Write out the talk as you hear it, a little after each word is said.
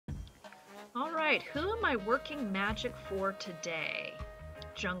All right, who am I working magic for today?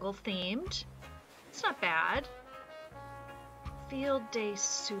 Jungle themed. It's not bad. Field Day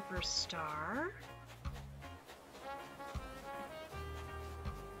Superstar.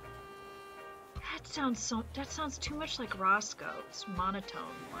 That sounds too much like Roscoe's monotone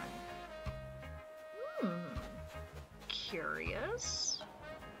one. Curious.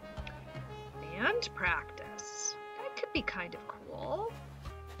 Band practice. That could be kind of cool.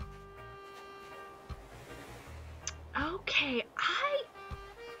 Okay,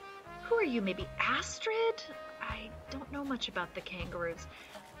 who are you? Maybe Astrid? I don't know much about the kangaroos.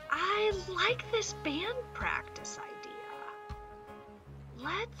 I like this band practice idea.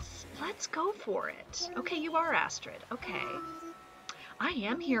 Let's go for it. Okay, you are Astrid. Okay. I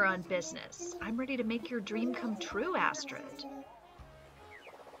am here on business. I'm ready to make your dream come true, Astrid.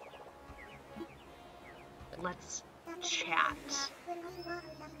 Let's chat.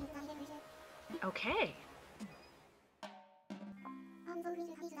 Okay.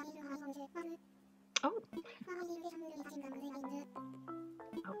 Oh.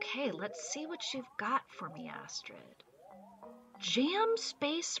 Okay, let's see what you've got for me, Astrid. Jam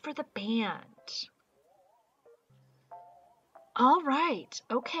space for the band. All right.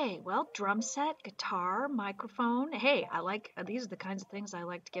 Okay. Well, drum set, guitar, microphone. Hey, these are the kinds of things I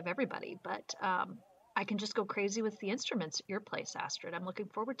like to give everybody, but I can just go crazy with the instruments at your place, Astrid. I'm looking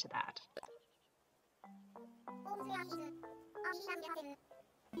forward to that.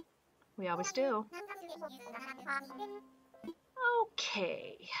 We always do.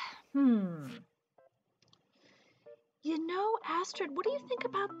 Okay. You know, Astrid, what do you think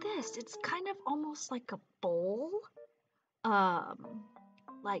about this? It's kind of almost like a bowl.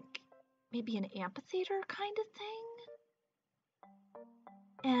 Like maybe an amphitheater kind of thing.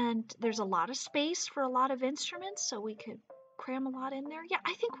 And there's a lot of space for a lot of instruments, so we could cram a lot in there. Yeah,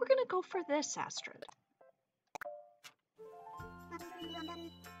 I think we're gonna go for this, Astrid.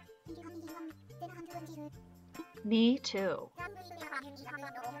 Me too.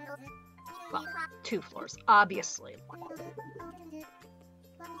 Well, 2 floors, obviously.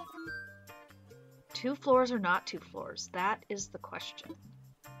 2 floors or not 2 floors? That is the question.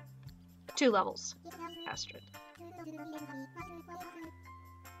 2 levels, Astrid.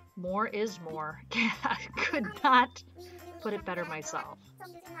 More is more. I could not put it better myself.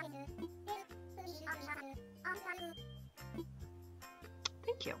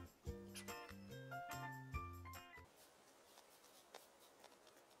 Thank you.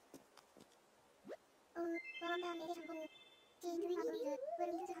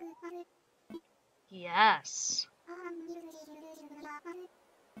 Yes.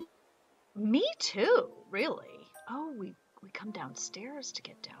 Me too, really. Oh, we come downstairs to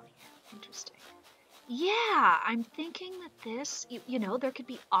get down here. Interesting. Yeah, I'm thinking that this, you know, there could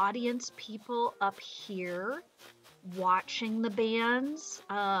be audience people up here watching the bands.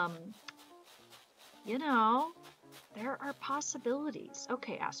 You know, there are possibilities.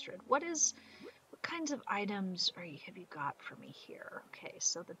 Okay, Astrid, what kinds of items have you got for me here? Okay,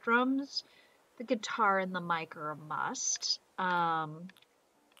 so the drums, the guitar, and the mic are a must.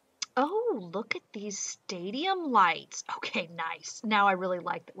 Oh, look at these stadium lights. Okay, nice. Now I really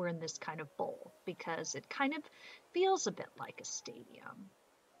like that we're in this kind of bowl because it kind of feels a bit like a stadium.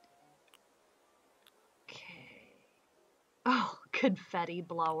 Okay. Oh, confetti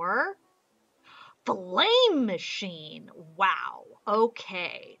blower. Flame machine. Wow.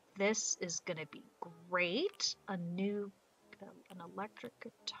 Okay. This is going to be great. An electric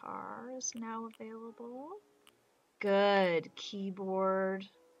guitar is now available. Good. Keyboard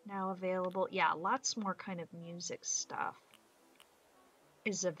now available. Yeah, lots more kind of music stuff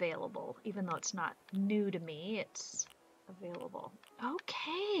is available. Even though it's not new to me, it's available.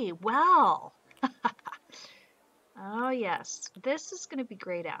 Okay, well. Oh, yes. This is going to be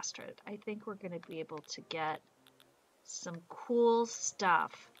great, Astrid. I think we're going to be able to get some cool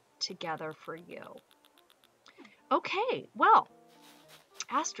stuff together for you. Okay, well,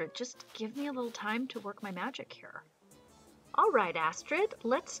 Astrid, just give me a little time to work my magic here. All right, Astrid,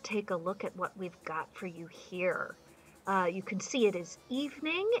 let's take a look at what we've got for you here. You can see it is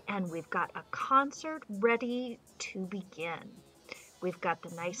evening, and we've got a concert ready to begin. We've got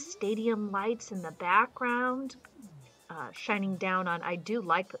the nice stadium lights in the background, shining down on. I do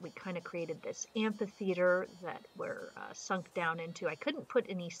like that we kind of created this amphitheater that we're sunk down into. I couldn't put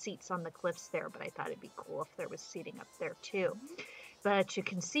any seats on the cliffs there, but I thought it'd be cool if there was seating up there too. But you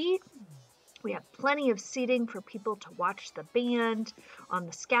can see we have plenty of seating for people to watch the band. On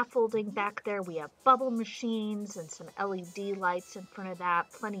the scaffolding back there, we have bubble machines and some LED lights in front of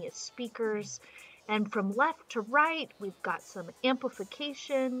that, plenty of speakers. And from left to right, we've got some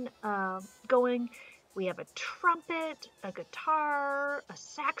amplification going. We have a trumpet, a guitar, a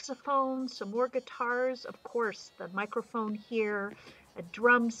saxophone, some more guitars, of course, the microphone here, a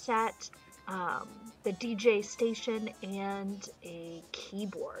drum set, the DJ station, and a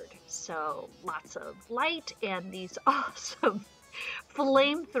keyboard. So lots of light and these awesome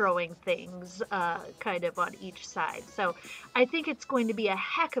flame throwing things kind of on each side. So I think it's going to be a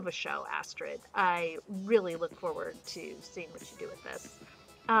heck of a show, Astrid. I really look forward to seeing what you do with this.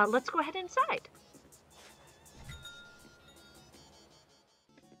 Let's go ahead inside.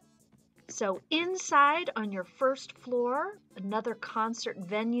 So inside on your first floor, another concert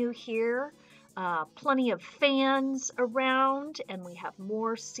venue here. Plenty of fans around, and we have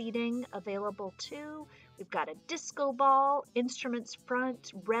more seating available too. We've got a disco ball, instruments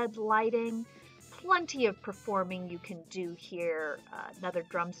front, red lighting, plenty of performing you can do here. Another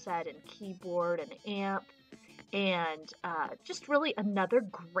drum set and keyboard and amp, and just really another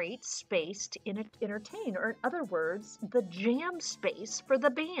great space to entertain, or in other words, the jam space for the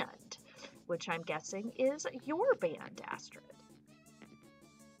band, which I'm guessing is your band, Astrid.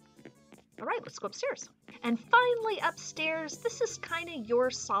 All right, let's go upstairs. And finally upstairs, this is kind of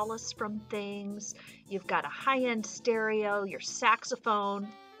your solace from things. You've got a high-end stereo, your saxophone,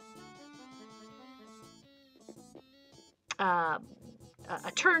 a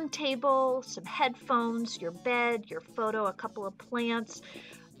turntable, some headphones, your bed, your photo, a couple of plants.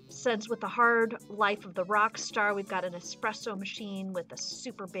 Since with the hard life of the rock star, we've got an espresso machine with a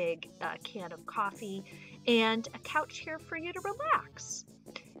super big can of coffee and a couch here for you to relax.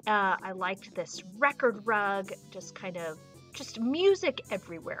 I liked this record rug, just music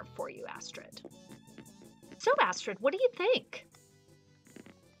everywhere for you, Astrid. So, Astrid, what do you think?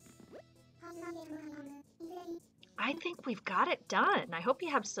 I think we've got it done. I hope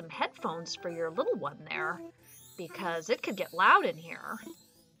you have some headphones for your little one there, because it could get loud in here.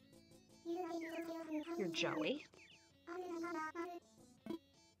 Your Joey.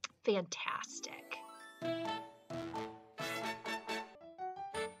 Fantastic.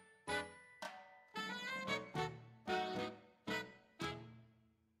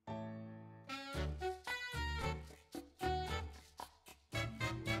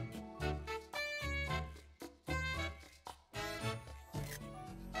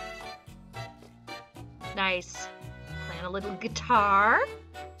 Nice. Playing a little guitar.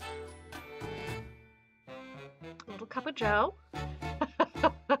 A little cup of joe.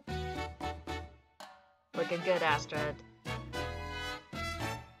 Looking good, Astrid.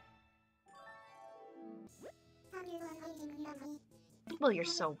 Well, you're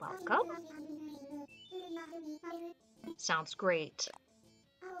so welcome. Sounds great.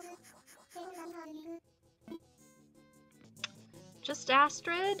 Just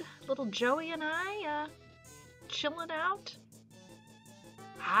Astrid, little Joey and I, chilling out.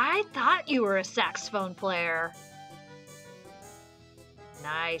 I thought you were a saxophone player.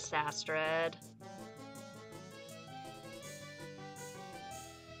 Nice, Astrid.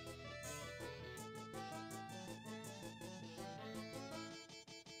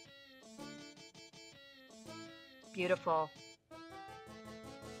 Beautiful.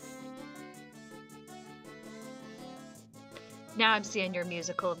 Now I'm seeing your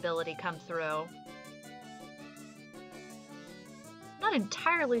musical ability come through. Not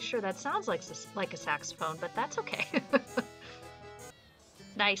entirely sure that sounds like a saxophone, but that's okay.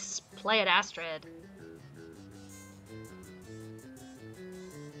 Nice. Play it, Astrid.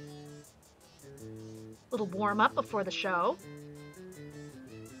 Little warm up before the show.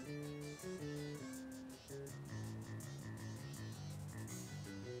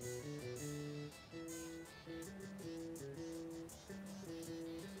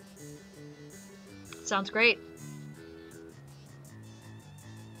 Sounds great.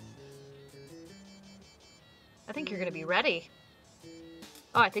 I think you're going to be ready.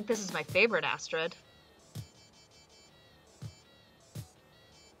 Oh, I think this is my favorite, Astrid.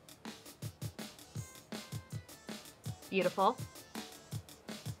 Beautiful.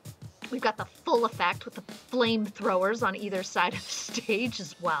 We've got the full effect with the flamethrowers on either side of the stage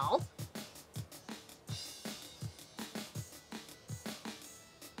as well.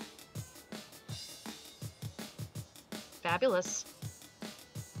 Fabulous.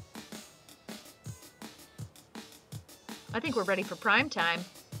 I think we're ready for prime time.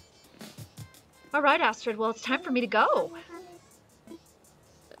 All right, Astrid, well, it's time for me to go.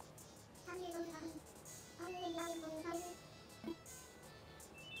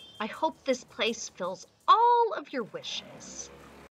 I hope this place fills all of your wishes.